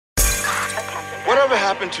Whatever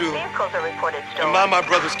happened to Vehicles are reported stolen. and my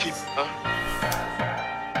brother's keep, huh?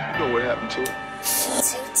 You know what happened to it.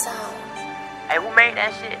 Hey, who made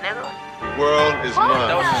that shit, nigga? The world is mine.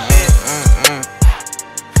 That was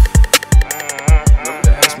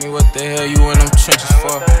ask me what the hell you in them trenches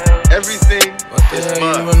for? Everything What the hell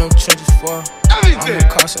you in them trenches for? Everything.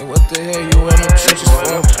 I'm a say, what the hell you in them trenches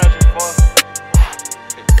for?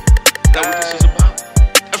 That what this is about?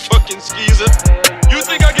 That fucking skeezer? You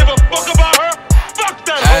think I give a fuck about her? Fuck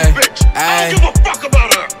that whole bitch! I don't give a fuck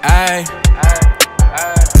about her!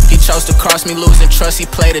 He chose to cross me, losing trust, he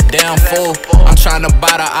played a damn fool. I'm trying to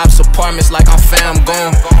buy the ops apartments like I'm fam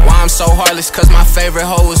goon. Why I'm so heartless? Cause my favorite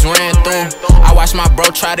hoe was ran through. I watched my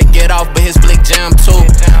bro try to get off, but his blick jammed too.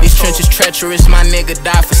 These trenches treacherous, my nigga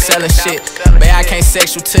died for selling shit. Babe, I can't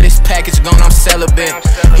sex you till this package gone, I'm celibate.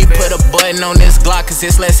 He put a button on this Glock cause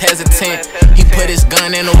it's less hesitant. He put his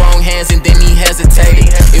gun in the wrong hands and then he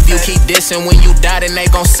hesitated. If you keep dissing when you die, then they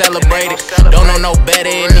gon' celebrate it. Don't know no better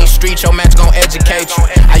in these streets, your match gon' educate you.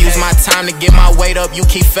 I use my time to get my weight up, you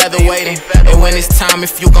keep featherweighting. And when it's time,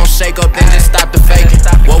 if you gon' shake up, then just stop the faking.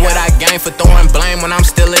 What would I gain for throwing blame when I'm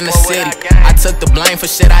still in the city? I took the blame for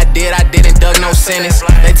shit I didn't dug no sentence.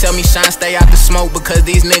 They tell me Shaun stay out the smoke because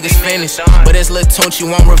these niggas finished. But this little Tunchi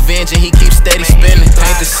want revenge and he keeps steady spinning.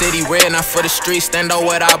 Paint the city red, not for the streets, stand on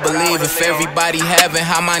what I believe. If everybody having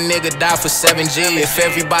how my nigga died for 7G. If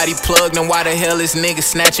everybody plugged, then why the hell is niggas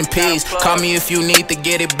snatching peas? Call me if you need to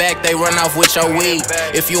get it back, they run off with your weed.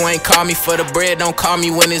 If you ain't call me for the bread, don't call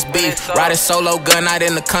me when it's beef. Riding solo gun out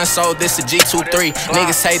in the console, this a G23.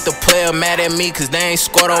 Niggas hate the player, mad at me cause they ain't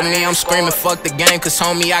scored on me. I'm screaming fuck the game cause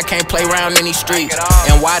homie I can't play around in these streets.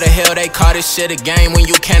 And why the hell they call this shit a game when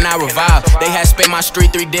you cannot revive? They had spent my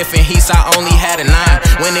street 3 different heats, I only had a 9.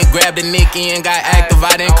 When it grabbed a Nicky and got active,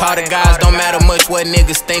 I didn't call the guys. Don't matter much what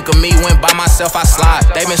niggas think of me, went by myself, I slide.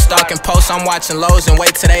 They been stalking posts, I'm watching lows and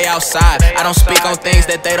wait till they outside. I don't speak on things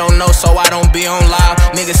that they don't know, so I don't be on live.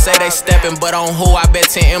 Niggas say they steppin', but on who? I bet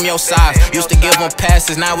 10M your size. Used to give them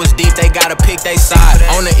passes, now it's deep, they gotta pick they side.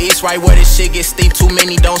 On the east, right where this shit gets steep, too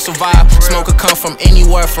many don't survive. Smoke could come from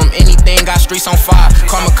anywhere, from anything, got streets on fire.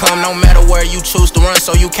 Karma come no matter where you choose to run,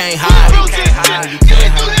 so you can't hide.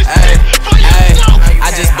 I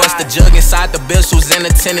just bust a jug inside the bitch who's in the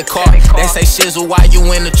tenant car. They say shizzle while you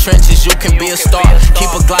in the trenches, you can be a star.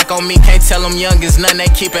 Keep a Glock on me, can't tell them young is nothing, they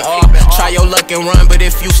keep it off. Try your luck and run, but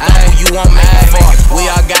if you stumble, you won't make it far. We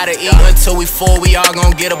all gotta eat until we full, we all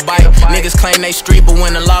gon' get a bite. Niggas claim they street, but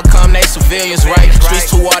when the law come, they civilians, right? Streets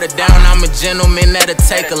too watered down, I'm a gentleman that'll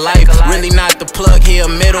take a life. Really not the plug, he a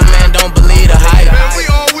middleman, don't believe the hype. Man, we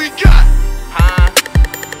all we got.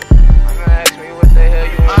 Ask me what the hell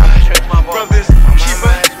you want to trick My brother's keeper. keeper.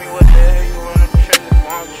 Ask me what the hell you want to trick.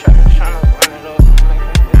 I'm trying to run it up.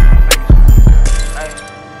 Hey,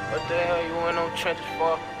 what the hell you in them trenches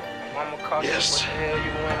for? Mama call you. Yes. What the hell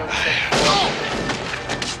you in them trenches for?